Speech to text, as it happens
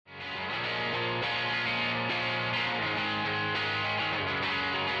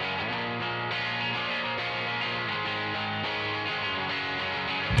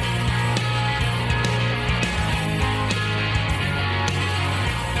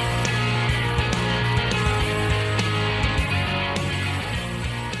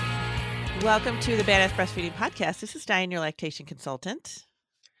Welcome to the Badass Breastfeeding Podcast. This is Diane, your lactation consultant.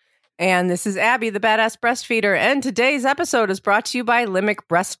 And this is Abby, the Badass Breastfeeder. And today's episode is brought to you by Limerick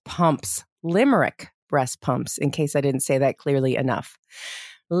Breast Pumps. Limerick Breast Pumps, in case I didn't say that clearly enough.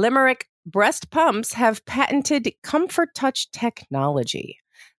 Limerick Breast Pumps have patented Comfort Touch technology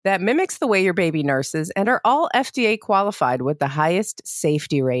that mimics the way your baby nurses and are all FDA qualified with the highest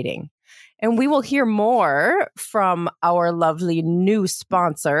safety rating. And we will hear more from our lovely new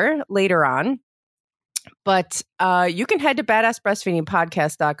sponsor later on. But you can head to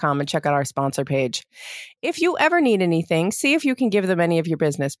badassbreastfeedingpodcast.com and check out our sponsor page. If you ever need anything, see if you can give them any of your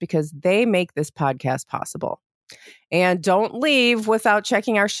business because they make this podcast possible. And don't leave without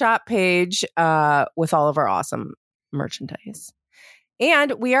checking our shop page with all of our awesome merchandise.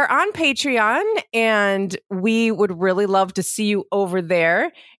 And we are on Patreon, and we would really love to see you over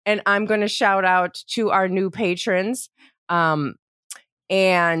there. And I'm going to shout out to our new patrons. And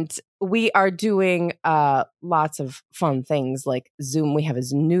we are doing lots of fun things like Zoom. We have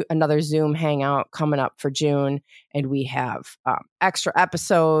another Zoom hangout coming up for June, and we have extra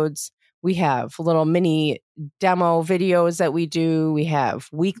episodes. We have little mini demo videos that we do. We have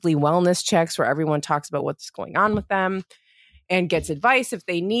weekly wellness checks where everyone talks about what's going on with them and gets advice if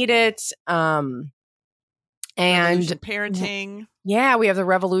they need it. And Revolution parenting. Yeah, we have the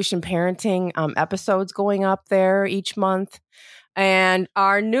Revolution Parenting episodes going up there each month. And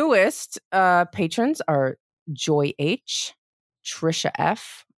our newest patrons are Joy H, Trisha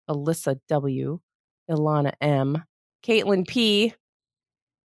F, Alyssa W, Ilana M, Caitlin P.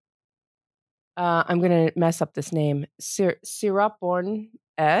 I'm going to mess up this name. Siraporn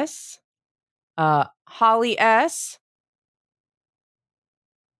S, Holly S,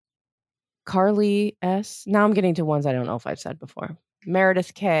 Carly S. Now I'm getting to ones I don't know if I've said before.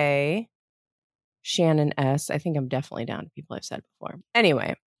 Meredith K, Shannon S. I think I'm definitely down to people I've said before.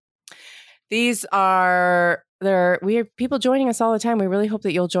 Anyway, we have people joining us all the time. We really hope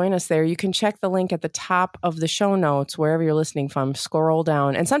that you'll join us there. You can check the link at the top of the show notes, wherever you're listening from, scroll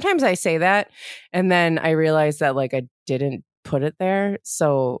down. And sometimes I say that, and then I realize that I didn't put it there.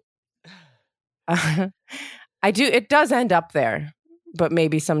 So it does end up there, but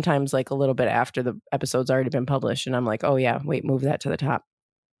maybe sometimes a little bit after the episode's already been published. And I'm like, oh yeah, wait, move that to the top.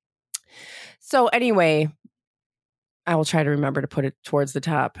 So anyway, I will try to remember to put it towards the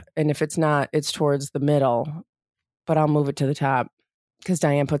top. And if it's not, it's towards the middle, but I'll move it to the top because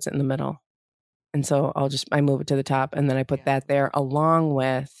Diane puts it in the middle. And so I move it to the top, and then I put that there along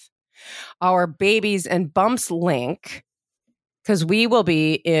with our Babies and Bumps link, because we will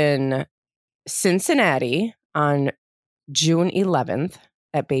be in Cincinnati on June 11th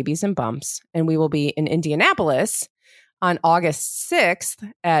at Babies and Bumps, and we will be in Indianapolis on August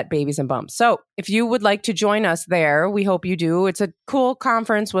 6th at Babies and Bumps. So if you would like to join us there, we hope you do. It's a cool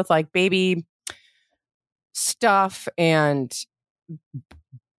conference with baby stuff and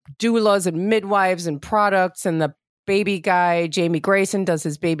doulas and midwives and products. And the baby guy, Jamie Grayson, does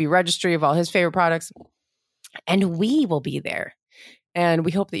his baby registry of all his favorite products. And we will be there. And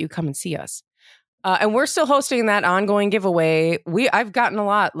we hope that you come and see us. And we're still hosting that ongoing giveaway. I've gotten a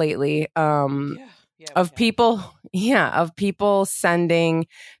lot lately. Of people sending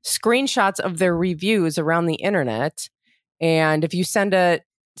screenshots of their reviews around the internet. And if you send an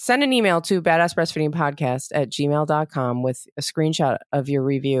email to badassbreastfeedingpodcast@gmail.com with a screenshot of your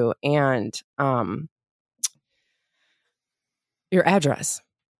review and your address,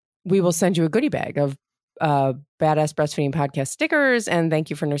 we will send you a goodie bag of Badass Breastfeeding Podcast stickers and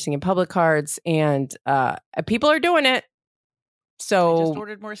Thank You for Nursing in Public cards. And people are doing it. So I just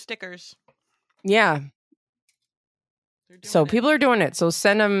ordered more stickers. Yeah. So people are doing it. So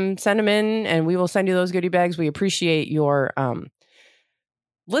send them in, and we will send you those goodie bags. We appreciate your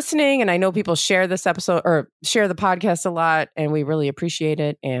listening. And I know people share this episode or share the podcast a lot, and we really appreciate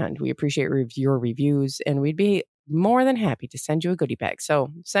it. And we appreciate your reviews, and we'd be more than happy to send you a goodie bag.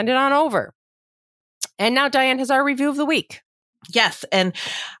 So send it on over. And now Diane has our review of the week. Yes. And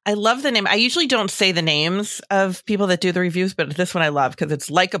I love the name. I usually don't say the names of people that do the reviews, but this one I love because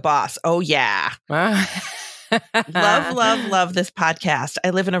it's Like a Boss. Oh, yeah. Love this podcast. I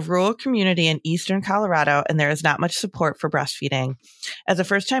live in a rural community in eastern Colorado, and there is not much support for breastfeeding. As a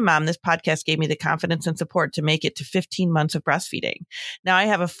first-time mom, this podcast gave me the confidence and support to make it to 15 months of breastfeeding. Now I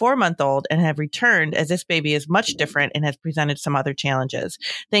have a 4-month-old and have returned as this baby is much different and has presented some other challenges.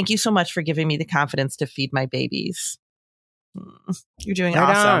 Thank you so much for giving me the confidence to feed my babies. You're doing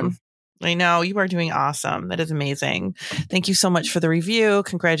awesome. I know you are doing awesome. That is amazing. Thank you so much for the review.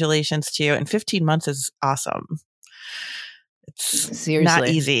 Congratulations to you. And 15 months is awesome. It's seriously not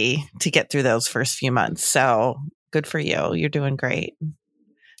easy to get through those first few months. So good for you. You're doing great.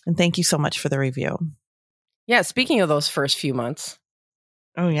 And thank you so much for the review. Yeah, speaking of those first few months.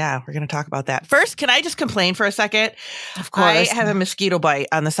 Oh, yeah. We're going to talk about that. First, can I just complain for a second? Of course. I have a mosquito bite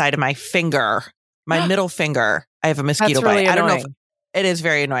on the side of my finger, my middle finger. I have a mosquito That's really bite. I don't know annoying. if it is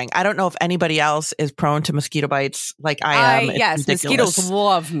very annoying. I don't know if anybody else is prone to mosquito bites like I am. Yes, ridiculous. mosquitoes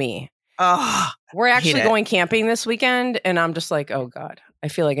love me. Oh, We're actually going camping this weekend, and I'm just like, oh God, I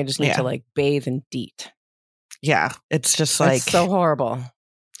feel like I just need to like bathe and DEET. Yeah, it's just like it's so horrible.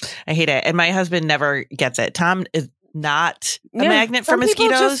 I hate it. And my husband never gets it. Tom is not a magnet for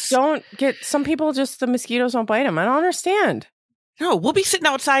mosquitoes. Some people just, the mosquitoes don't bite them. I don't understand. No, we'll be sitting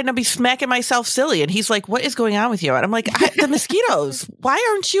outside and I'll be smacking myself silly. And he's like, what is going on with you? And I'm like, the mosquitoes. Why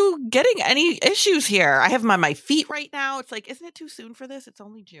aren't you getting any issues here? I have them on my feet right now. It's like, isn't it too soon for this? It's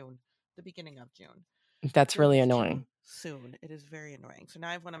only June, the beginning of June. That's really annoying. Soon. It is very annoying. So now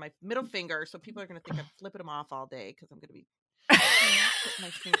I have one on my middle finger. So people are going to think I'm flipping them off all day because I'm going to be putting my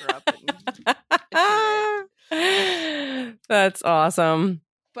finger up. That's awesome.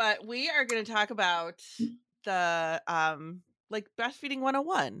 But we are going to talk about the like breastfeeding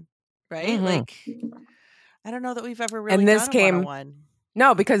 101, right? Mm-hmm. Like I don't know that we've ever really done a 101.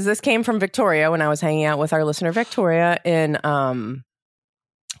 No, because this came from Victoria when I was hanging out with our listener Victoria in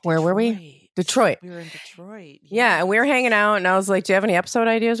where were we? Detroit. We were in Detroit. Yeah, and we were hanging out and I was like, do you have any episode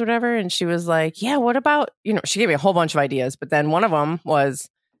ideas or whatever? And she was like, yeah, what about, she gave me a whole bunch of ideas, but then one of them was,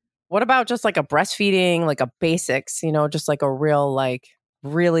 what about just like a breastfeeding, like a basics, just like a real, like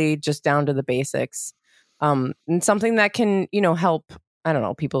really just down to the basics. And something that can, help, I don't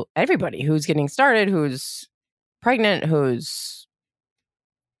know, people, everybody who's getting started, who's pregnant, who's,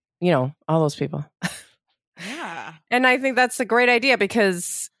 all those people. Yeah. And I think that's a great idea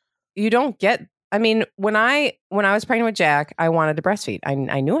because you don't get, when I was pregnant with Jack, I wanted to breastfeed.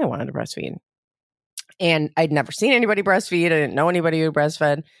 I knew I wanted to breastfeed. And I'd never seen anybody breastfeed. I didn't know anybody who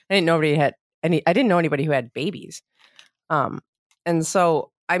breastfed. I didn't know anybody who had babies. And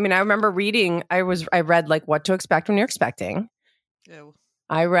so, I remember reading, I read like what to expect when you're expecting. Ew.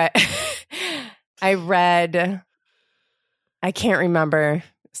 I read, I can't remember,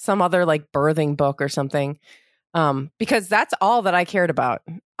 some other like birthing book or something. Because that's all that I cared about.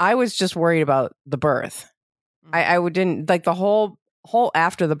 I was just worried about the birth. I didn't like the whole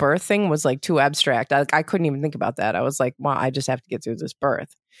after the birth thing was like too abstract. I couldn't even think about that. I was like, wow, I just have to get through this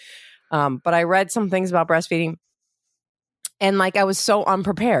birth. But I read some things about breastfeeding and like, I was so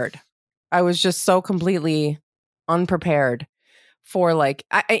unprepared. I was just so completely unprepared for like,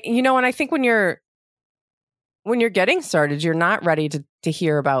 and I think when you're getting started, you're not ready to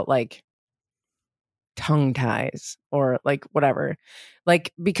hear about like tongue ties or like whatever,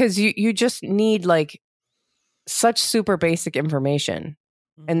 like, because you just need like such super basic information.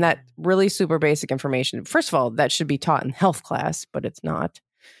 And that really super basic information, first of all, that should be taught in health class, but it's not.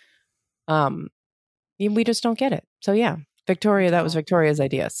 We just don't get it. So yeah, Victoria, that was Victoria's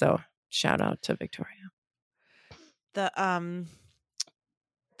idea. So shout out to Victoria. The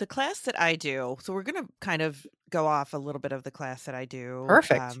class that I do, so we're going to kind of go off a little bit of the class that I do.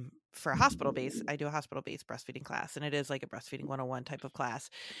 Perfect. For a hospital-based, I do a hospital-based breastfeeding class, and it is like a breastfeeding 101 type of class.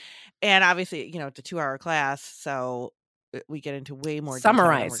 And obviously, it's a 2-hour class, so we get into way more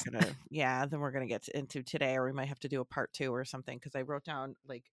summarize. Detail than we're gonna get into today, or we might have to do a part 2 or something because I wrote down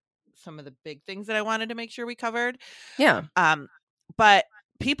like some of the big things that I wanted to make sure we covered. Yeah. But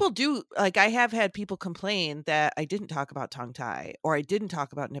people do, like, I have had people complain that I didn't talk about tongue tie or I didn't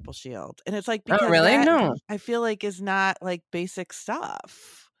talk about nipple shield, and it's like, because No, I feel like is not like basic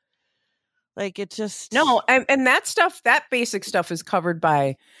stuff. Like it just no, and that basic stuff is covered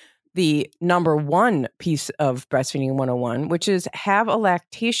by the number one piece of Breastfeeding 101, which is have a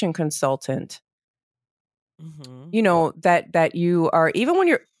lactation consultant. Mm-hmm. That you are, even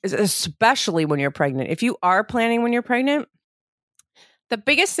when especially when you're pregnant, if you are planning when you're pregnant, the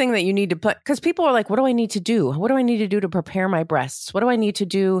biggest thing that you need to put, because people are like, what do I need to do? What do I need to do to prepare my breasts? What do I need to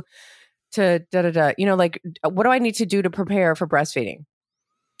do to like, what do I need to do to prepare for breastfeeding?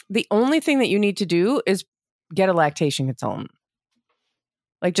 The only thing that you need to do is get a lactation consultant.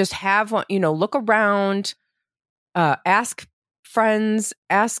 Like just have one, look around, ask friends,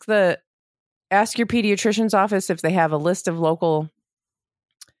 ask your pediatrician's office if they have a list of local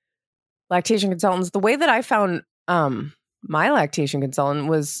lactation consultants. The way that I found my lactation consultant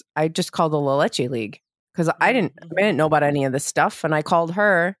was I just called the La Leche League because I didn't know about any of this stuff. And I called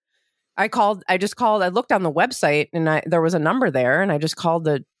her. I looked on the website and there was a number there and I just called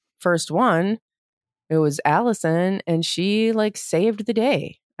the first one. It was Allison and she like saved the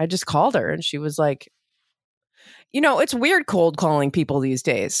day. I just called her and she was like, it's weird cold calling people these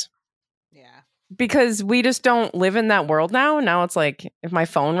days. Yeah. because we just don't live in that world now. Now it's like, if my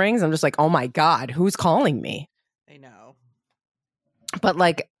phone rings, I'm just like, oh my God, who's calling me? I know. But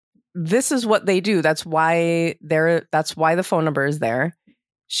like, this is what they do. That's why the phone number is there.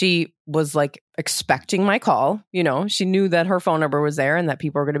 She was like expecting my call. You know, she knew that her phone number was there and that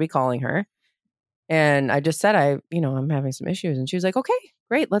people were going to be calling her. And I just said, I'm having some issues. And she was like, okay,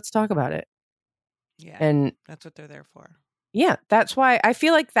 great. Let's talk about it. Yeah. And that's what they're there for. Yeah. That's why I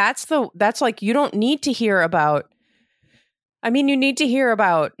feel like that's like, you don't need to hear about, you need to hear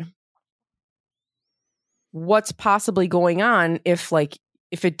about what's possibly going on if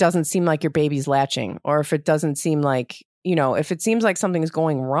it doesn't seem like your baby's latching, or if it doesn't seem like, if it seems like something's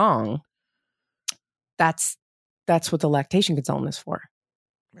going wrong, that's what the lactation consultant is for.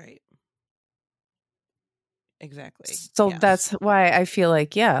 Right. Exactly. So yes. That's why I feel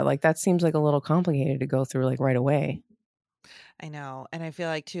like, that seems like a little complicated to go through like right away. I know. And I feel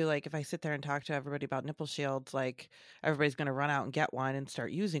like too, like if I sit there and talk to everybody about nipple shields, like everybody's going to run out and get one and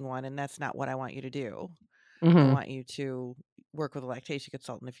start using one. And that's not what I want you to do. Mm-hmm. I want you to work with a lactation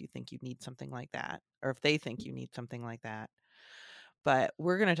consultant if you think you need something like that, or if they think you need something like that. But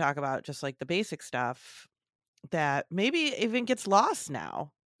we're going to talk about just like the basic stuff that maybe even gets lost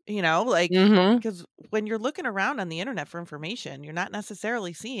now, like, because when you're looking around on the internet for information, you're not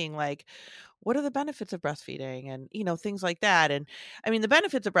necessarily seeing like, what are the benefits of breastfeeding and, things like that. And I mean, the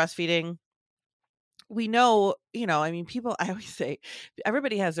benefits of breastfeeding, we know, people, I always say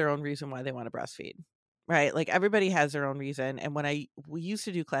everybody has their own reason why they want to breastfeed, right? Like everybody has their own reason. And we used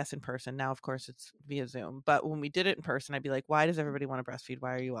to do class in person, now, of course, it's via Zoom. But when we did it in person, I'd be like, why does everybody want to breastfeed?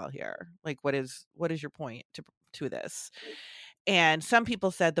 Why are you all here? Like, what is your point to this? And some people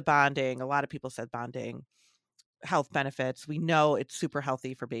said the bonding, a lot of people said bonding, health benefits. We know it's super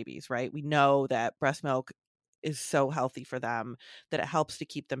healthy for babies, right? We know that breast milk is so healthy for them that it helps to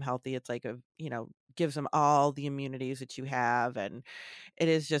keep them healthy. It's like gives them all the immunities that you have. And it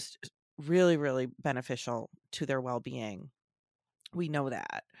is just really, really beneficial to their well-being. We know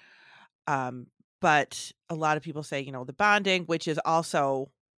that. But a lot of people say, the bonding, which is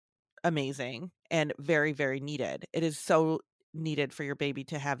also amazing and very, very needed. It is so needed for your baby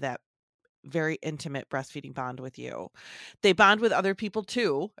to have that very intimate breastfeeding bond with you. They bond with other people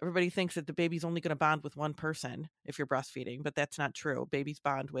too. Everybody thinks that the baby's only going to bond with one person if you're breastfeeding, but that's not true. Babies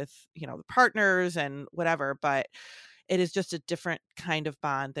bond with, the partners and whatever, but it is just a different kind of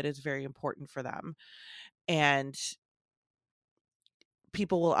bond that is very important for them. And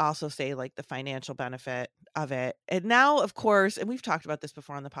people will also say like the financial benefit of it. And now, of course, and we've talked about this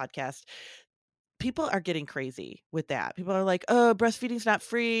before on the podcast, people are getting crazy with that. People are like, oh, breastfeeding's not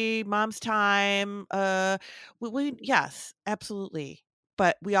free, mom's time. Yes, absolutely.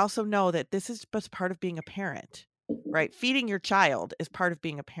 But we also know that this is just part of being a parent, right? Feeding your child is part of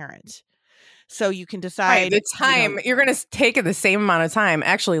being a parent. So you can decide. The time, you're going to take the same amount of time,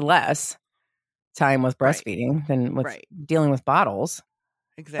 actually less time with breastfeeding than with dealing with bottles.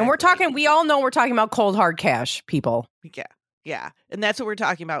 Exactly. And we all know we're talking about cold hard cash, people. Yeah. Yeah. And that's what we're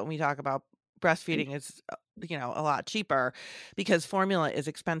talking about when we talk about breastfeeding is, a lot cheaper because formula is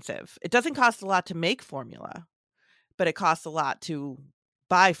expensive. It doesn't cost a lot to make formula, but it costs a lot to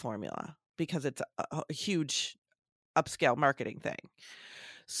buy formula because it's a huge upscale marketing thing.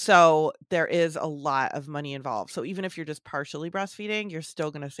 So there is a lot of money involved. So even if you're just partially breastfeeding, you're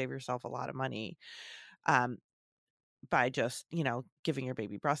still going to save yourself a lot of money by just, giving your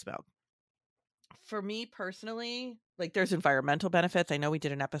baby breast milk. For me personally, like there's environmental benefits. I know we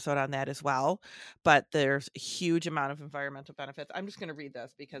did an episode on that as well, but there's a huge amount of environmental benefits. I'm just going to read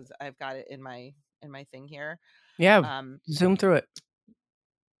this because I've got it in my thing here. Yeah. Zoom through it.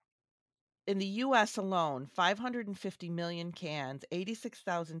 In the U.S. alone, 550 million cans,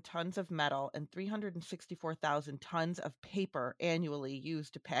 86,000 tons of metal, and 364,000 tons of paper annually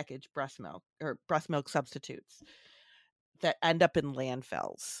used to package breast milk or breast milk substitutes that end up in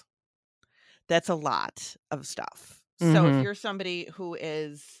landfills. That's a lot of stuff. Mm-hmm. So if you're somebody who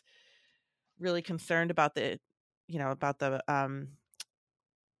is really concerned about the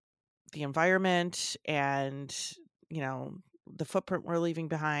environment and, the footprint we're leaving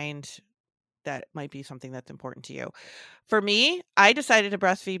behind, that might be something that's important to you. For me, I decided to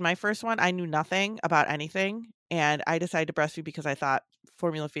breastfeed my first one. I knew nothing about anything. And I decided to breastfeed because I thought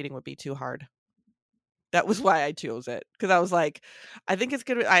formula feeding would be too hard. That was why I chose it. Because I was like, I think it's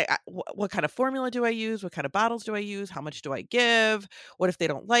good. What kind of formula do I use? What kind of bottles do I use? How much do I give? What if they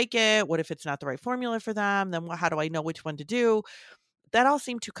don't like it? What if it's not the right formula for them? Then how do I know which one to do? That all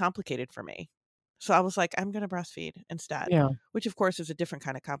seemed too complicated for me. So I was like, I'm going to breastfeed instead, which of course is a different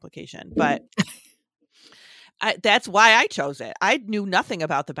kind of complication. But That's why I chose it. I knew nothing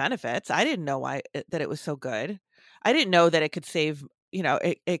about the benefits. I didn't know that it was so good. I didn't know that it could save,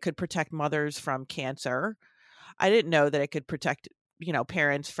 it could protect mothers from cancer. I didn't know that it could protect,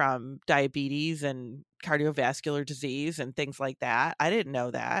 parents from diabetes and cardiovascular disease and things like that. I didn't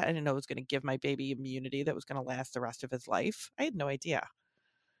know that. I didn't know it was going to give my baby immunity that was going to last the rest of his life. I had no idea.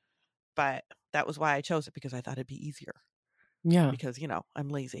 But that was why I chose it, because I thought it'd be easier. Yeah. Because, I'm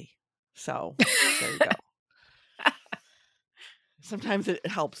lazy. So there you go. Sometimes it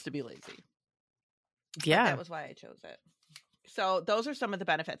helps to be lazy. Yeah. But that was why I chose it. So those are some of the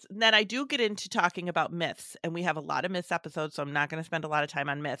benefits. And then I do get into talking about myths, and we have a lot of myths episodes, so I'm not going to spend a lot of time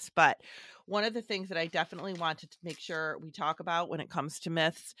on myths. But one of the things that I definitely wanted to make sure we talk about when it comes to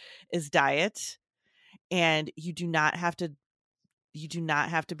myths is diet. And you do not have to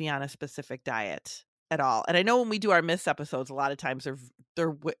be on a specific diet at all. And I know when we do our myths episodes, a lot of times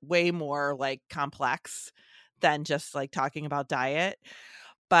they're way more like complex than just like talking about diet.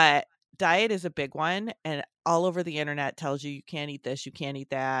 But diet is a big one, and all over the internet tells you can't eat this, you can't eat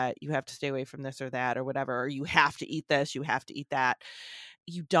that, you have to stay away from this or that or whatever, or you have to eat this, you have to eat that.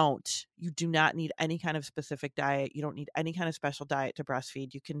 You do not need any kind of specific diet. You don't need any kind of special diet to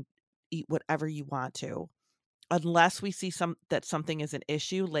breastfeed. You can eat whatever you want to, unless we see that something is an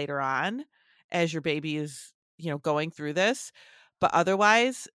issue later on as your baby is, going through this. But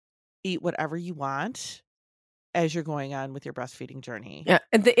otherwise, eat whatever you want as you're going on with your breastfeeding journey. Yeah.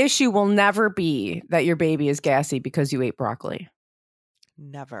 And the issue will never be that your baby is gassy because you ate broccoli.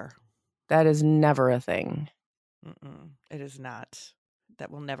 Never. That is never a thing. It is not. That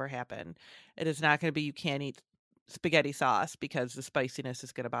will never happen. It is not going to be you can't eat spaghetti sauce because the spiciness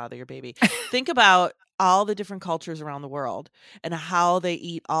is going to bother your baby. Think about all the different cultures around the world and how they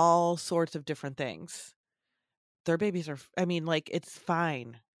eat all sorts of different things. Their babies are, it's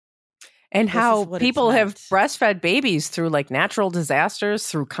fine. And how people have breastfed babies through like natural disasters,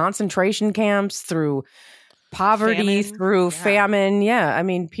 through concentration camps, through poverty, through famine. Yeah. I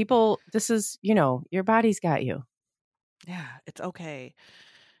mean, people, this is, your body's got you. Yeah, it's okay.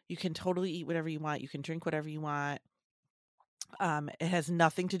 You can totally eat whatever you want. You can drink whatever you want. It has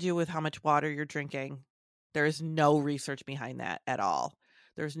nothing to do with how much water you're drinking. There is no research behind that at all.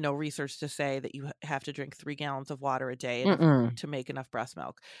 There's no research to say that you have to drink 3 gallons of water a day to make enough breast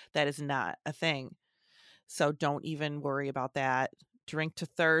milk. That is not a thing. So don't even worry about that. Drink to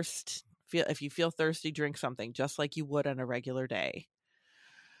thirst. If you feel thirsty, drink something just like you would on a regular day.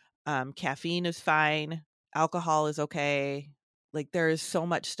 Caffeine is fine. Alcohol is okay. Like, there is so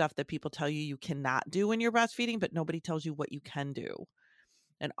much stuff that people tell you cannot do when you're breastfeeding, but nobody tells you what you can do.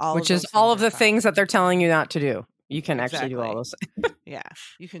 And which is all of the things that they're telling you not to do. You can actually do all those. Yeah.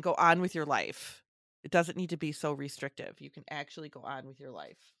 You can go on with your life. It doesn't need to be so restrictive. You can actually go on with your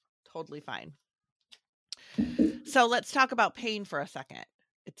life. Totally fine. So let's talk about pain for a second.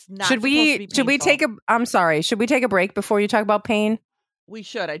 It's not Should we take a break before you talk about pain? We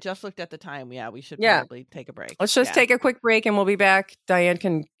should. I just looked at the time. Yeah, we should probably take a break. Let's just take a quick break and we'll be back. Diane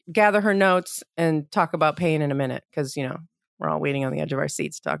can gather her notes and talk about pain in a minute because, we're all waiting on the edge of our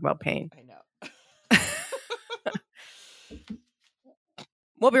seats to talk about pain. I know.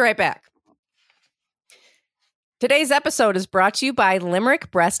 We'll be right back. Today's episode is brought to you by Limerick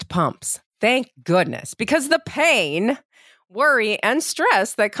Breast Pumps. Thank goodness, because the pain, worry, and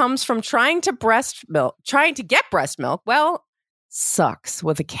stress that comes from trying to get breast milk, well, sucks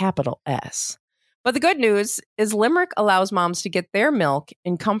with a capital S. But the good news is Limerick allows moms to get their milk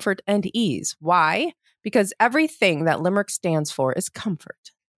in comfort and ease. Why? Because everything that Limerick stands for is comfort.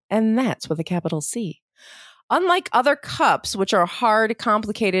 And that's with a capital C. Unlike other cups, which are hard,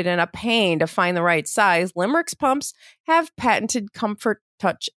 complicated, and a pain to find the right size, Limerick's pumps have patented Comfort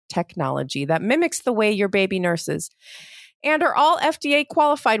Touch technology that mimics the way your baby nurses and are all FDA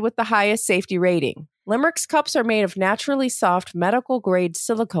qualified with the highest safety rating. Limerick's cups are made of naturally soft medical-grade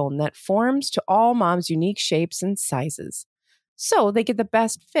silicone that forms to all moms' unique shapes and sizes. So they get the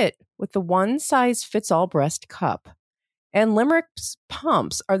best fit with the one-size-fits-all breast cup. And Limerick's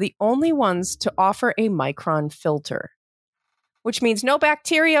pumps are the only ones to offer a micron filter, which means no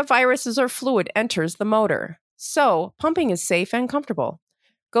bacteria, viruses, or fluid enters the motor. So pumping is safe and comfortable.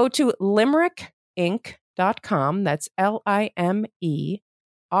 Go to limerickinc.com, that's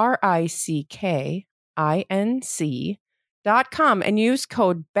LIMERICKINC.com, and use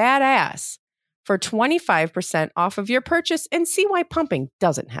code BADASS for 25% off of your purchase and see why pumping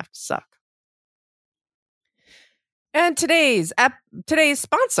doesn't have to suck. And today's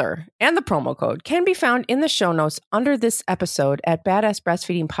sponsor and the promo code can be found in the show notes under this episode at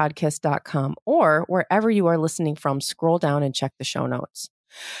badassbreastfeedingpodcast.com or wherever you are listening from. Scroll down and check the show notes.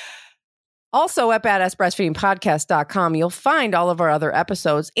 Also at badassbreastfeedingpodcast.com, you'll find all of our other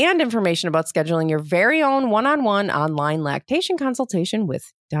episodes and information about scheduling your very own one-on-one online lactation consultation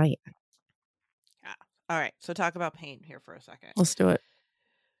with Diane. Yeah. All right. So talk about pain here for a second. Let's do it.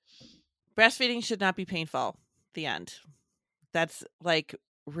 Breastfeeding should not be painful. The end. That's like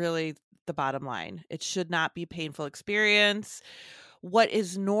really the bottom line. It should not be a painful experience. What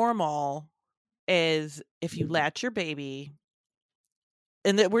is normal is if you latch your baby,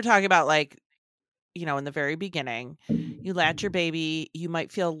 and we're talking about like, in the very beginning, you latch your baby, you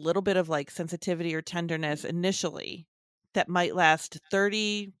might feel a little bit of like sensitivity or tenderness initially that might last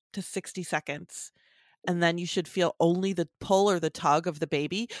 30 to 60 seconds. And then you should feel only the pull or the tug of the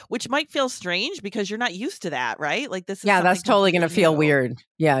baby, which might feel strange because you're not used to that, right? Like this is that's totally going to feel weird.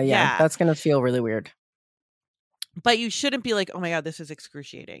 Yeah. That's going to feel really weird. But you shouldn't be like, oh my God, this is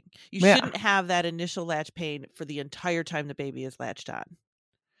excruciating. You shouldn't have that initial latch pain for the entire time the baby is latched on.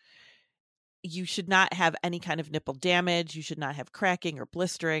 You should not have any kind of nipple damage. You should not have cracking or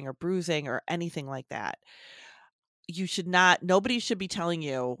blistering or bruising or anything like that. Nobody should be telling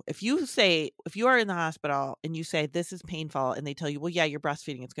you, if you are in the hospital and you say this is painful and they tell you, well, yeah, you're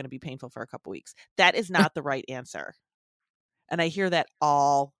breastfeeding, it's going to be painful for a couple weeks. That is not the right answer. And I hear that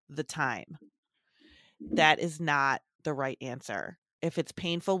all the time. That is not the right answer. If it's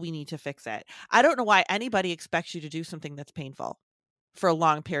painful, we need to fix it. I don't know why anybody expects you to do something that's painful for a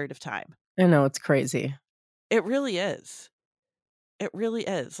long period of time. I know, it's crazy. It really is. It really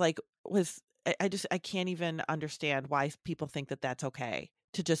is. Like, I can't even understand why people think that that's okay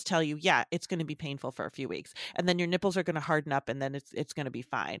to just tell you, yeah, it's going to be painful for a few weeks, and then your nipples are going to harden up, and then it's going to be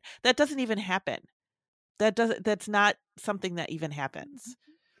fine. That doesn't even happen. That's not something that even happens.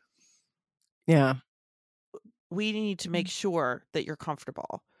 Yeah. We need to make sure that you're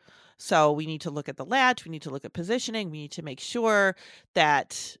comfortable. So we need to look at the latch. We need to look at positioning. We need to make sure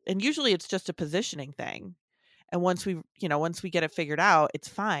that, and usually it's just a positioning thing. And once we get it figured out, it's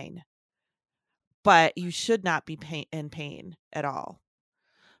fine. But you should not be in pain at all.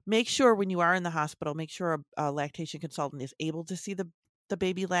 Make sure when you are in the hospital, make sure a lactation consultant is able to see the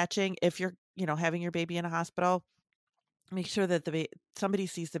baby latching. If you're, having your baby in a hospital, make sure that somebody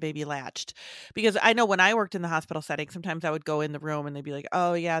sees the baby latched. Because I know when I worked in the hospital setting, sometimes I would go in the room and they'd be like,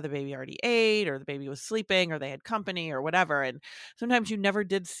 oh yeah, the baby already ate, or the baby was sleeping, or they had company or whatever. And sometimes you never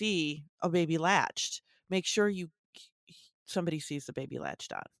did see a baby latched. Make sure somebody sees the baby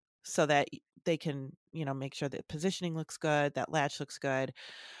latched on so that they can, make sure that positioning looks good, that latch looks good.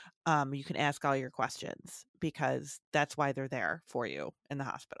 You can ask all your questions because that's why they're there for you in the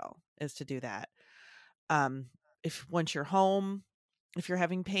hospital, is to do that. Once you're home, if you're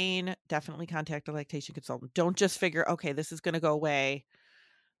having pain, definitely contact a lactation consultant. Don't just figure, okay, this is going to go away.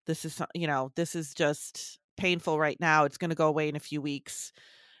 This is just painful right now. It's going to go away in a few weeks,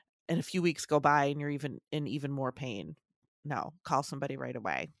 and a few weeks go by and you're even more pain. No, call somebody right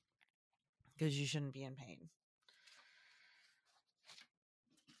away because you shouldn't be in pain.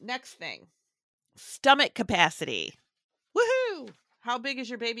 Next thing, stomach capacity. Woohoo! How big is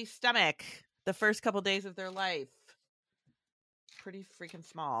your baby's stomach the first couple days of their life? Pretty freaking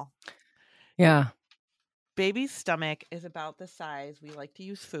small. Yeah. Baby's stomach is about the size, we like to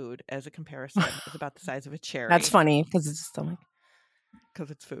use food as a comparison. It's about the size of a cherry. That's funny because it's a stomach. Because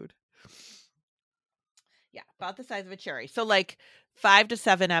it's food. Yeah, about the size of a cherry. So like 5 to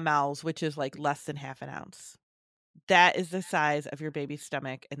 7 mLs, which is like less than half an ounce. That is the size of your baby's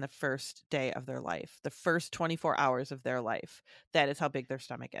stomach in the first day of their life. The first 24 hours of their life. That is how big their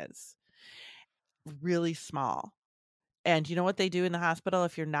stomach is. Really small. And you know what they do in the hospital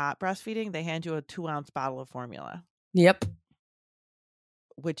if you're not breastfeeding? They hand you a 2-ounce bottle of formula. Yep.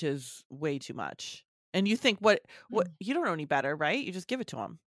 Which is way too much. And you think, what you don't know any better, right? You just give it to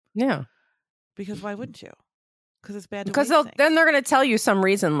them. Yeah. Because why wouldn't you? Because it's bad to because waste things. then they're going to tell you some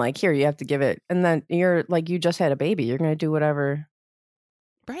reason like, here, you have to give it. And then you're like, you just had a baby. You're going to do whatever.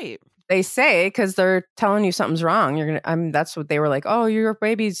 Right. They say, because they're telling you something's wrong. You're going to, that's what they were like. Oh, your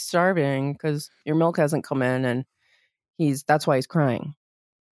baby's starving because your milk hasn't come in and that's why he's crying.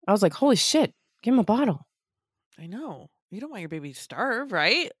 I was like, holy shit, give him a bottle. I know. You don't want your baby to starve,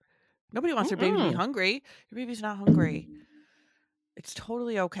 right? Nobody wants their baby to be hungry. Your baby's not hungry. It's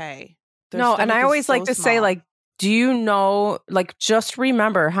totally okay. No, and I always like to say, like, do you know, like, just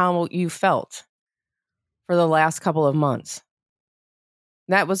remember how you felt for the last couple of months.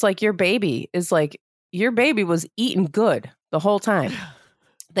 That was like your baby was eating good the whole time.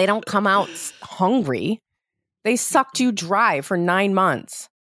 They don't come out hungry. They sucked you dry for 9 months.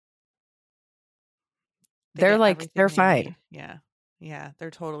 They're fine. Yeah. Yeah.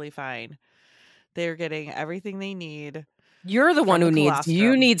 They're totally fine. They're getting everything they need. You're the one who needs, you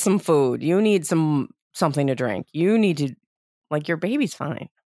colostrum. need some food. You need something to drink. You need to, like, your baby's fine.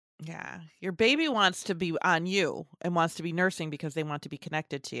 Yeah. Your baby wants to be on you and wants to be nursing because they want to be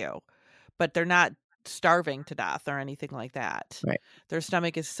connected to you, but they're not starving to death or anything like that. Right. Their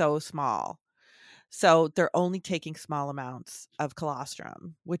stomach is so small. So they're only taking small amounts of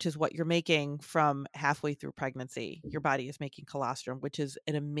colostrum, which is what you're making from halfway through pregnancy. Your body is making colostrum, which is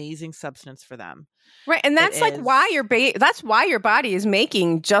an amazing substance for them. Right. And that's like why that's why your body is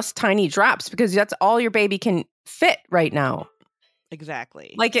making just tiny drops, because that's all your baby can fit right now.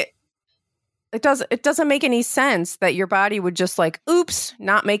 Exactly. Like it doesn't make any sense that your body would just like, oops,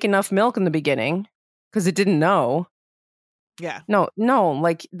 not make enough milk in the beginning because it didn't know. Yeah. No,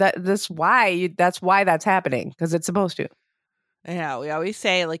 like that's why that's happening, because it's supposed to. Yeah, we always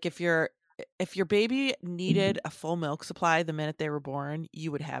say, like, if your baby needed a full milk supply the minute they were born,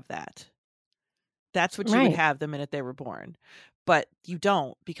 you would have that. That's what you would have the minute they were born. But you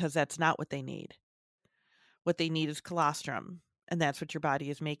don't, because that's not what they need. What they need is colostrum, and that's what your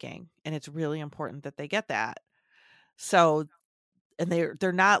body is making, and it's really important that they get that. So, and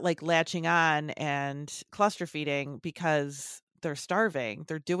they're not like latching on and cluster feeding because they're starving.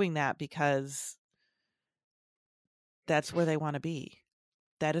 They're doing that because that's where they want to be.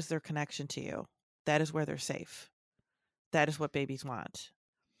 That is their connection to you. That is where they're safe. That is what babies want.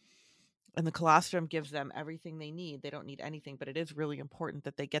 And the colostrum gives them everything they need. They don't need anything, but it is really important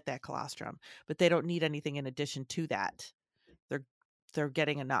that they get that colostrum. But they don't need anything in addition to that. They're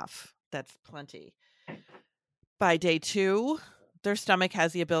getting enough. That's plenty. By day 2, their stomach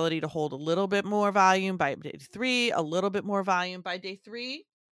has the ability to hold a little bit more volume. By day 3, a little bit more volume. By day 3,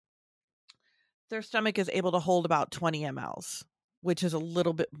 their stomach is able to hold about 20 mLs, which is a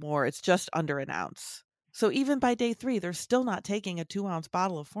little bit more. It's just under an ounce. So even by day 3, they're still not taking a 2-ounce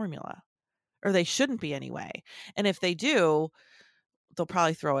bottle of formula, or they shouldn't be anyway. And if they do, they'll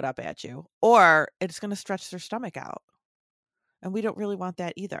probably throw it up at you, or it's going to stretch their stomach out. And we don't really want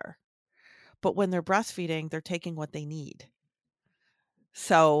that either. But when they're breastfeeding, they're taking what they need.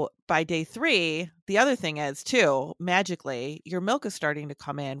 So by day 3, the other thing is too, magically, your milk is starting to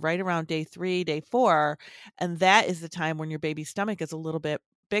come in right around day 3, day 4. And that is the time when your baby's stomach is a little bit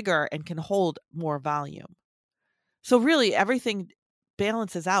bigger and can hold more volume. So really everything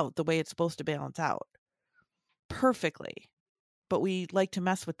balances out the way it's supposed to balance out perfectly. But we like to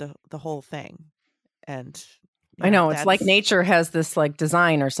mess with the whole thing. And I know, it's like nature has this like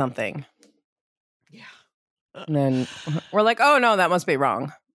design or something. Yeah. And then we're like, oh no, that must be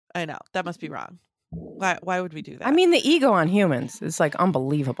wrong. I know, that must be wrong. Why would we do that? I mean, the ego on humans is like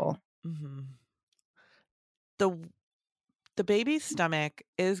unbelievable. Mm-hmm. The baby's stomach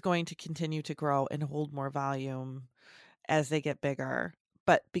is going to continue to grow and hold more volume as they get bigger.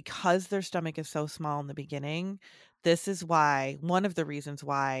 But because their stomach is so small in the beginning, this is why, one of the reasons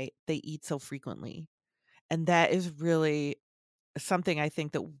why they eat so frequently. And that is really something I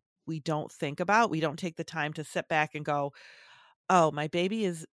think that we don't think about. We don't take the time to sit back and go, oh, my baby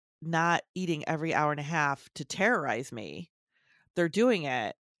is not eating every hour and a half to terrorize me. They're doing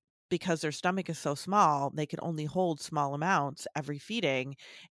it because their stomach is so small, they can only hold small amounts every feeding,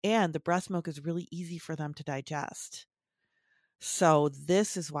 and the breast milk is really easy for them to digest. So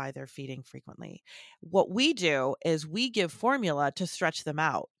this is why they're feeding frequently. What we do is we give formula to stretch them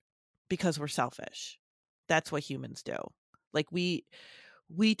out because we're selfish. That's what humans do. Like we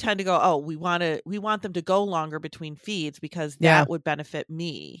tend to go, oh, we want them to go longer between feeds because that would benefit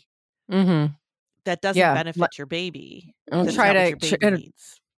me. Mm-hmm. That doesn't benefit your baby. That's not what your baby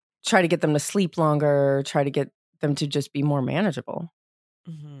needs. Try to get them to sleep longer. Try to get them to just be more manageable.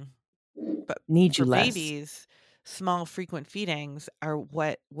 Mm-hmm. But need you for less. Babies, small frequent feedings are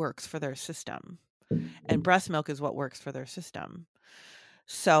what works for their system, and breast milk is what works for their system.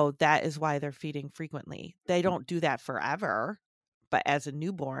 So that is why they're feeding frequently. They don't do that forever, but as a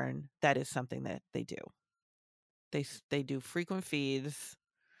newborn, that is something that they do. They do frequent feeds,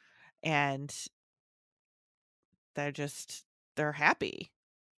 and they're happy.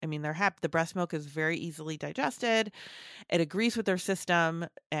 I mean, they're happy. The breast milk is very easily digested. It agrees with their system,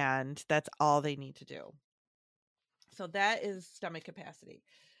 and that's all they need to do. So that is stomach capacity.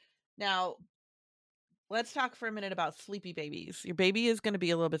 Now, let's talk for a minute about sleepy babies. Your baby is going to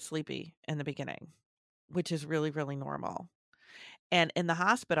be a little bit sleepy in the beginning, which is really, really normal. And in the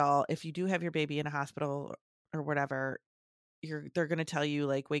hospital, if you do have your baby in a hospital or whatever, they're going to tell you,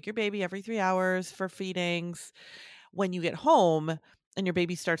 like, wake your baby every 3 hours for feedings. When you get home and your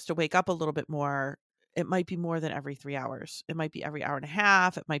baby starts to wake up a little bit more, it might be more than every 3 hours. It might be every hour and a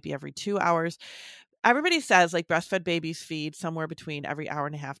half. It might be every 2 hours. Everybody says like breastfed babies feed somewhere between every hour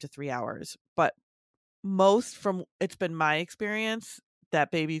and a half to 3 hours. But it's been my experience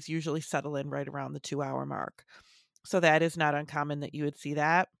that babies usually settle in right around the 2-hour mark. So that is not uncommon that you would see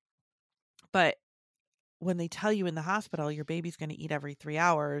that. But when they tell you in the hospital your baby's going to eat every 3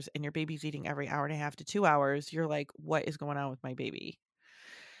 hours and your baby's eating every hour and a half to 2 hours, you're like, what is going on with my baby?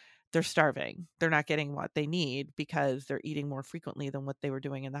 They're starving. They're not getting what they need because they're eating more frequently than what they were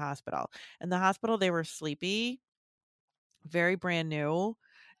doing in the hospital. In the hospital, they were sleepy, very brand new,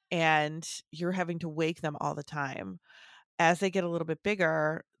 and you're having to wake them all the time. As they get a little bit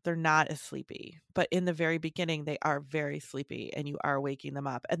bigger, they're not as sleepy. But in the very beginning, they are very sleepy and you are waking them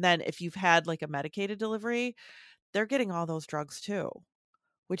up. And then if you've had like a medicated delivery, they're getting all those drugs too,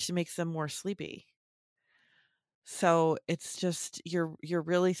 which makes them more sleepy. So it's just you're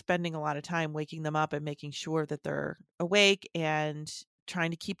really spending a lot of time waking them up and making sure that they're awake and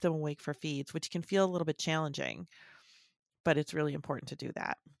trying to keep them awake for feeds, which can feel a little bit challenging, but it's really important to do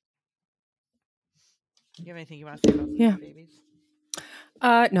that. You have anything you want to say about sleeping babies?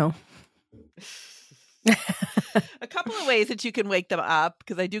 No. A couple of ways that you can wake them up,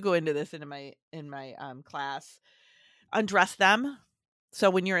 because I do go into this in my class. Undress them. So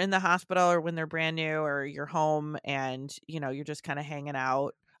when you're in the hospital or when they're brand new or you're home and, you're just kind of hanging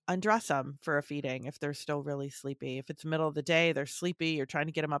out, undress them for a feeding if they're still really sleepy. If it's middle of the day, they're sleepy, you're trying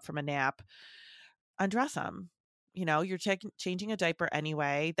to get them up from a nap, undress them. You're changing a diaper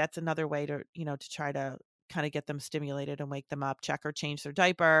anyway. That's another way to, to try to kind of get them stimulated and wake them up. Check or change their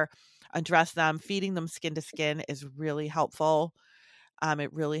diaper, undress them. Feeding them skin to skin is really helpful.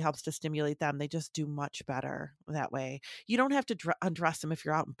 It really helps to stimulate them. They just do much better that way. You don't have to undress them if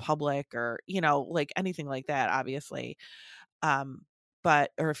you're out in public or, like anything like that, obviously. Or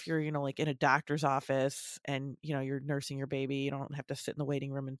if you're, like in a doctor's office and, you're nursing your baby, you don't have to sit in the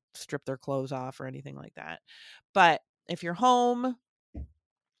waiting room and strip their clothes off or anything like that. But if you're home,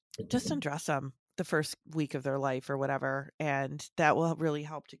 just undress them the first week of their life or whatever. And that will really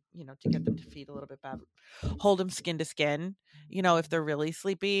help to, to get them to feed a little bit better. Hold them skin to skin, if they're really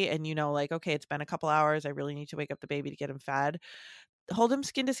sleepy and, like, okay, it's been a couple hours. I really need to wake up the baby to get him fed. Hold them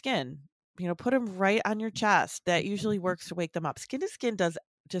skin to skin, put them right on your chest. That usually works to wake them up. Skin to skin does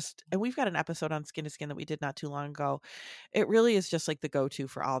and we've got an episode on skin to skin that we did not too long ago. It really is just like the go-to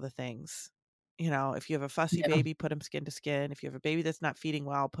for all the things. If you have a fussy baby, put them skin to skin. If you have a baby that's not feeding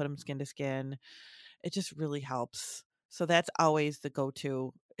well, put them skin to skin. It just really helps. So that's always the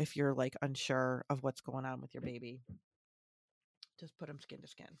go-to if you're like unsure of what's going on with your baby. Just put them skin to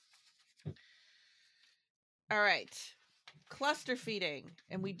skin. All right. Cluster feeding.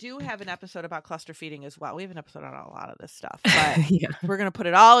 And we do have an episode about cluster feeding as well. We have an episode on a lot of this stuff, but we're going to put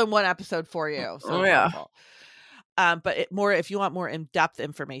it all in one episode for you. So helpful. But if you want more in-depth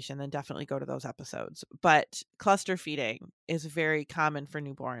information, then definitely go to those episodes. But cluster feeding is very common for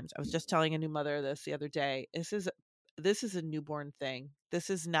newborns. I was just telling a new mother this the other day. This is a newborn thing. This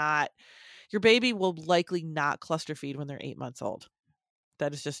is not, your baby will likely not cluster feed when they're 8 months old.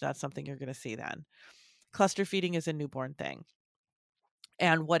 That is just not something you're going to see then. Cluster feeding is a newborn thing.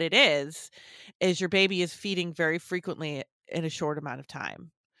 And what it is your baby is feeding very frequently in a short amount of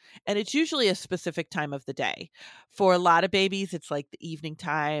time. And it's usually a specific time of the day. For a lot of babies, it's like the evening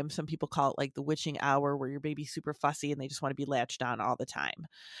time. Some people call it like the witching hour, where your baby's super fussy and they just want to be latched on all the time.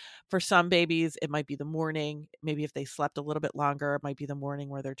 For some babies, it might be the morning. Maybe if they slept a little bit longer, it might be the morning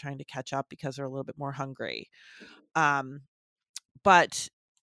where they're trying to catch up because they're a little bit more hungry. But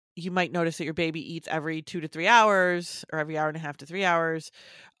you might notice that your baby eats every 2 to 3 hours or every hour and a half to 3 hours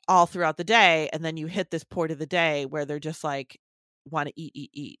all throughout the day. And then you hit this point of the day where they're just like, want to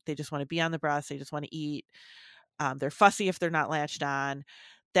eat. They just want to be on the breast. They just want to eat. They're fussy if they're not latched on.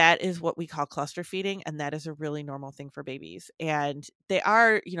 That is what we call cluster feeding. And that is a really normal thing for babies. And they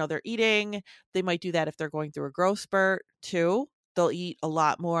are, they're eating. They might do that if they're going through a growth spurt too. They'll eat a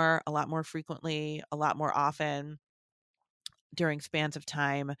lot more frequently, a lot more often during spans of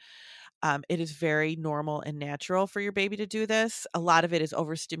time. It is very normal and natural for your baby to do this. A lot of it is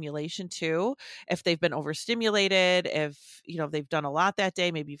overstimulation too. If they've been overstimulated, if they've done a lot that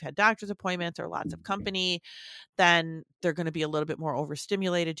day, maybe you've had doctor's appointments or lots of company, then they're going to be a little bit more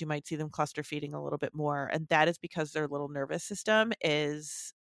overstimulated. You might see them cluster feeding a little bit more. And that is because their little nervous system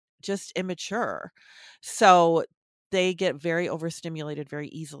is just immature. So they get very overstimulated very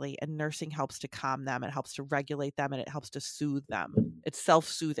easily, and nursing helps to calm them. It helps to regulate them, and it helps to soothe them. It's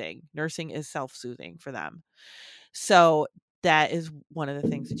self-soothing. Nursing is self-soothing for them. So that is one of the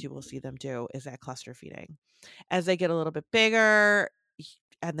things that you will see them do, is that cluster feeding. As they get a little bit bigger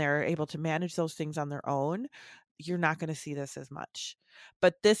and they're able to manage those things on their own, you're not going to see this as much.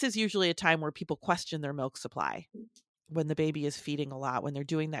 But this is usually a time where people question their milk supply. when the baby is feeding a lot, when they're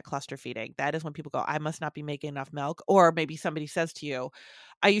doing that cluster feeding, that is when people go, I must not be making enough milk. Or maybe somebody says to you,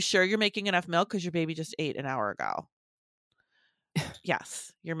 are you sure you're making enough milk? Because your baby just ate an hour ago.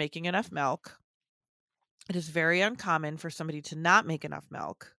 Yes, you're making enough milk. It is very uncommon for somebody to not make enough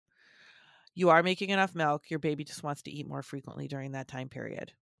milk. You are making enough milk. Your baby just wants to eat more frequently during that time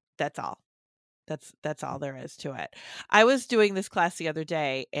period. That's all. That's all there is to it. I was doing this class the other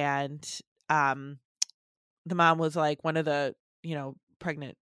day, and the mom was like, one of the,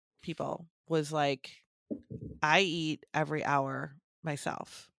 pregnant people was like, I eat every hour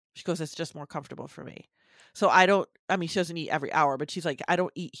myself. She goes, it's just more comfortable for me. So she doesn't eat every hour, but she's like, I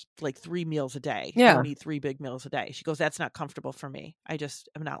don't eat like 3 meals a day. I Yeah. don't eat 3 big meals a day. She goes, that's not comfortable for me. I just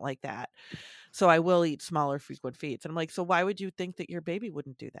am not like that. So I will eat smaller frequent feeds. And I'm like, so why would you think that your baby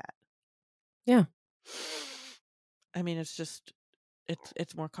wouldn't do that? Yeah. I mean, it's just,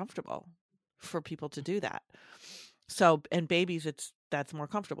 it's more comfortable for people to do that. So, and babies, that's more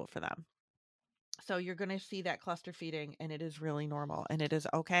comfortable for them. So you're going to see that cluster feeding, and it is really normal, and it is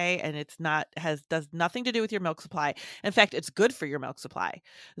okay. And it's not, does nothing to do with your milk supply. In fact, it's good for your milk supply.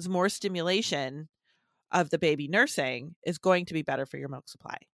 There's more stimulation of the baby nursing is going to be better for your milk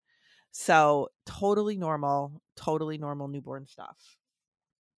supply. So totally normal newborn stuff.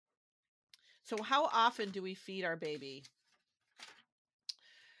 So how often do we feed our baby?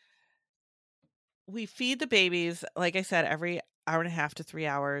 We feed the babies, like I said, every hour and a half to 3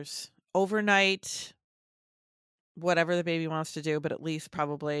 hours. Overnight, whatever the baby wants to do, but at least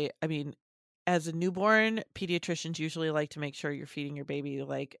probably, as a newborn, pediatricians usually like to make sure you're feeding your baby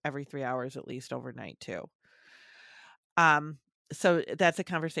like every 3 hours, at least overnight too. So that's a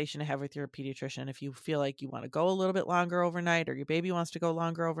conversation to have with your pediatrician. If you feel like you want to go a little bit longer overnight, or your baby wants to go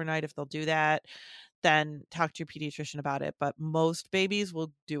longer overnight, if they'll do that, then talk to your pediatrician about it. But most babies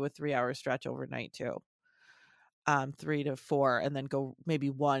will do a 3-hour stretch overnight too. 3 to 4, and then go maybe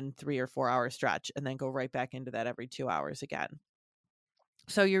 1 3 or 4 hour stretch, and then go right back into that every 2 hours again.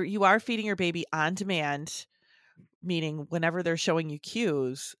 So you are feeding your baby on demand, meaning whenever they're showing you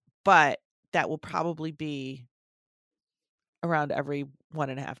cues, but that will probably be around every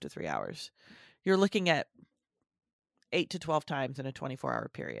 1.5 to 3 hours. You're looking at 8 to 12 times in a 24-hour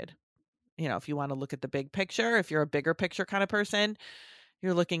period. If you want to look at the big picture, if you're a bigger picture kind of person,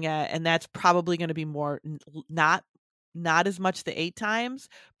 you're looking at, and that's probably going to be more, not as much the 8 times,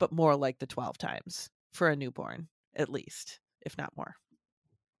 but more like the 12 times for a newborn, at least, if not more.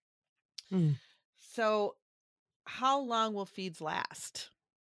 So how long will feeds last?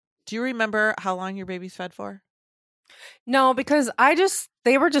 Do you remember how long your baby's fed for? No, because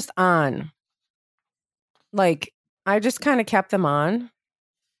they were just on. Like, I just kind of kept them on.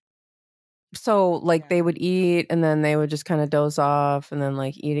 So, they would eat, and then they would just kind of doze off, and then,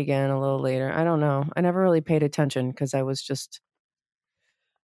 eat again a little later. I don't know. I never really paid attention because I was just...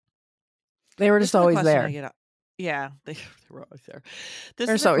 They were just always there. Yeah, they were always there. This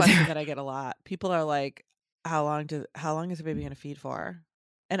is a question that I get a lot. People are like, how long is a baby going to feed for?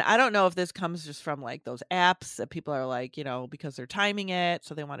 And I don't know if this comes just from those apps that people are like, because they're timing it,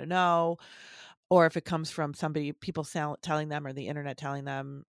 so they want to know, or if it comes from people telling them, or the internet telling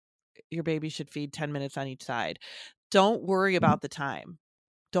them, your baby should feed 10 minutes on each side. Don't worry about the time.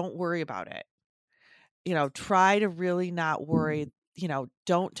 Don't worry about it. Try to really not worry.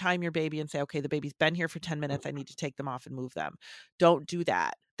 Don't time your baby and say, okay, the baby's been here for 10 minutes. I need to take them off and move them. Don't do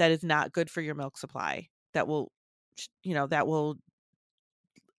that. That is not good for your milk supply. That will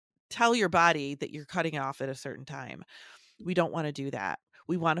tell your body that you're cutting off at a certain time. We don't want to do that.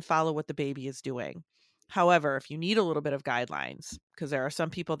 We want to follow what the baby is doing. However, if you need a little bit of guidelines, because there are some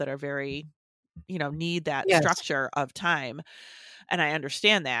people that are very, need that structure of time, and I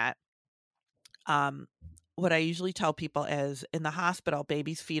understand that. What I usually tell people is, in the hospital,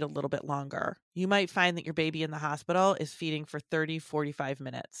 babies feed a little bit longer. You might find that your baby in the hospital is feeding for 30, 45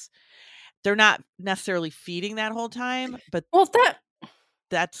 minutes. They're not necessarily feeding that whole time, but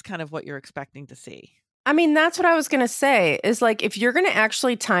that's kind of what you're expecting to see. That's what I was going to say, is if you're going to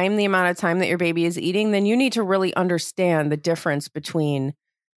actually time the amount of time that your baby is eating, then you need to really understand the difference between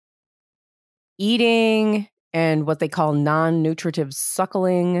eating and what they call non-nutritive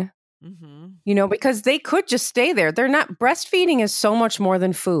suckling. Mm-hmm. Because they could just stay there. They're not, breastfeeding is so much more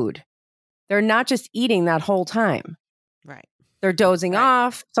than food. They're not just eating that whole time. Right. They're dozing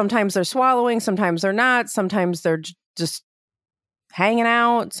off. Sometimes they're swallowing. Sometimes they're not. Sometimes they're just hanging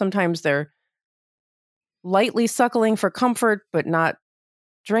out. Sometimes they're lightly suckling for comfort, but not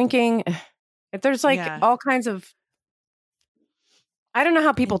drinking. If there's all kinds of, I don't know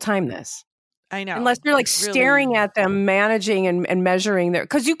how people time this. I know. Unless you're like It's staring really, at them, managing and measuring their,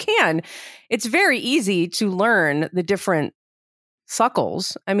 because you can. It's very easy to learn the different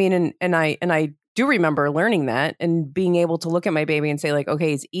suckles. I mean, and I do remember learning that and being able to look at my baby and say like,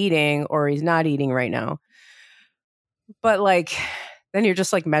 okay, he's eating or he's not eating right now. But like, then you're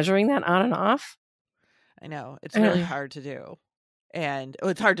just like measuring that on and off. I know. It's really hard to do. And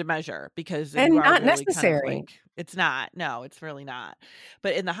it's hard to measure because And you are not really kind of necessary. like, it's not. No, it's really not.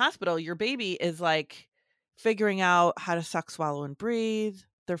 But in the hospital, your baby is like figuring out how to suck, swallow, and breathe.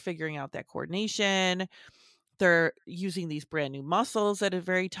 They're figuring out that coordination. They're using these brand new muscles that are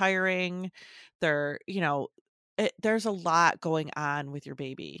very tiring. They're, there's a lot going on with your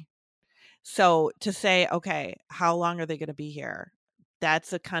baby. So to say, okay, how long are they going to be here?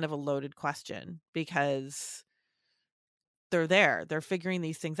 That's a kind of a loaded question because they're there. They're figuring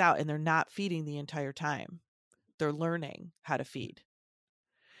these things out and they're not feeding the entire time. They're learning how to feed.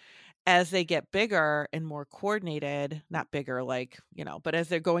 As they get bigger and more coordinated, not bigger like, but as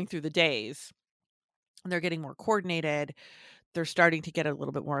they're going through the days, and they're getting more coordinated, they're starting to get a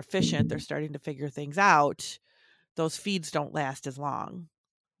little bit more efficient. They're starting to figure things out. Those feeds don't last as long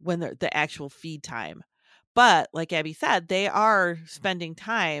when they're the actual feed time. But like Abby said, they are spending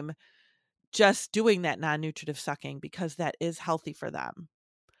time just doing that non-nutritive sucking because that is healthy for them.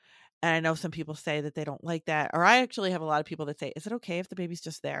 And I know some people say that they don't like that. Or I actually have a lot of people that say, is it okay if the baby's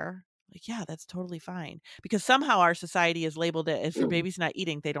just there? Like, yeah, that's totally fine. Because somehow our society has labeled it, if your baby's not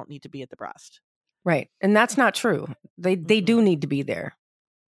eating, they don't need to be at the breast. Right. And that's not true. They do need to be there.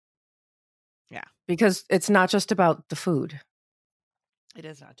 Yeah. Because it's not just about the food. It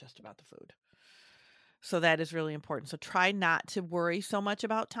is not just about the food. So that is really important. So try not to worry so much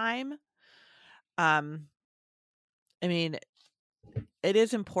about time. I mean, it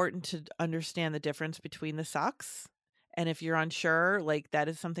is important to understand the difference between the sucks. And if you're unsure, like that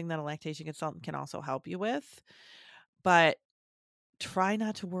is something that a lactation consultant can also help you with. But try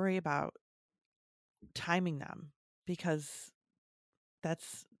not to worry about timing them because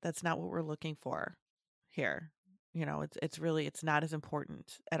that's not what we're looking for here. It's not as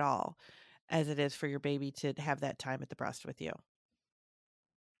important at all as it is for your baby to have that time at the breast with you.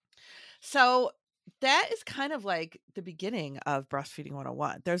 So that is kind of like the beginning of Breastfeeding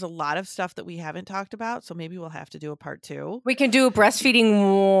 101. There's a lot of stuff that we haven't talked about, so maybe we'll have to do a part 2. We can do Breastfeeding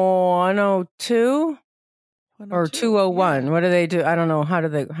 102 or 201. Yeah. What do they do? I don't know. How do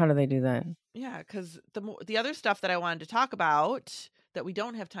they do that? Yeah, because the other stuff that I wanted to talk about that we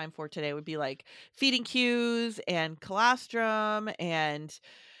don't have time for today would be like feeding cues and colostrum and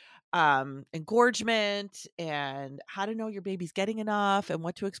engorgement and how to know your baby's getting enough and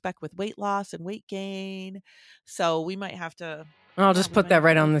what to expect with weight loss and weight gain. So we might have to. I'll just put that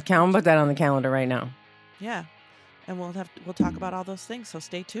right on the calendar. Put that on the calendar right now. Yeah, and we'll talk about all those things. So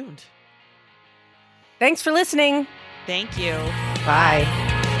stay tuned. Thanks for listening. Thank you. Bye.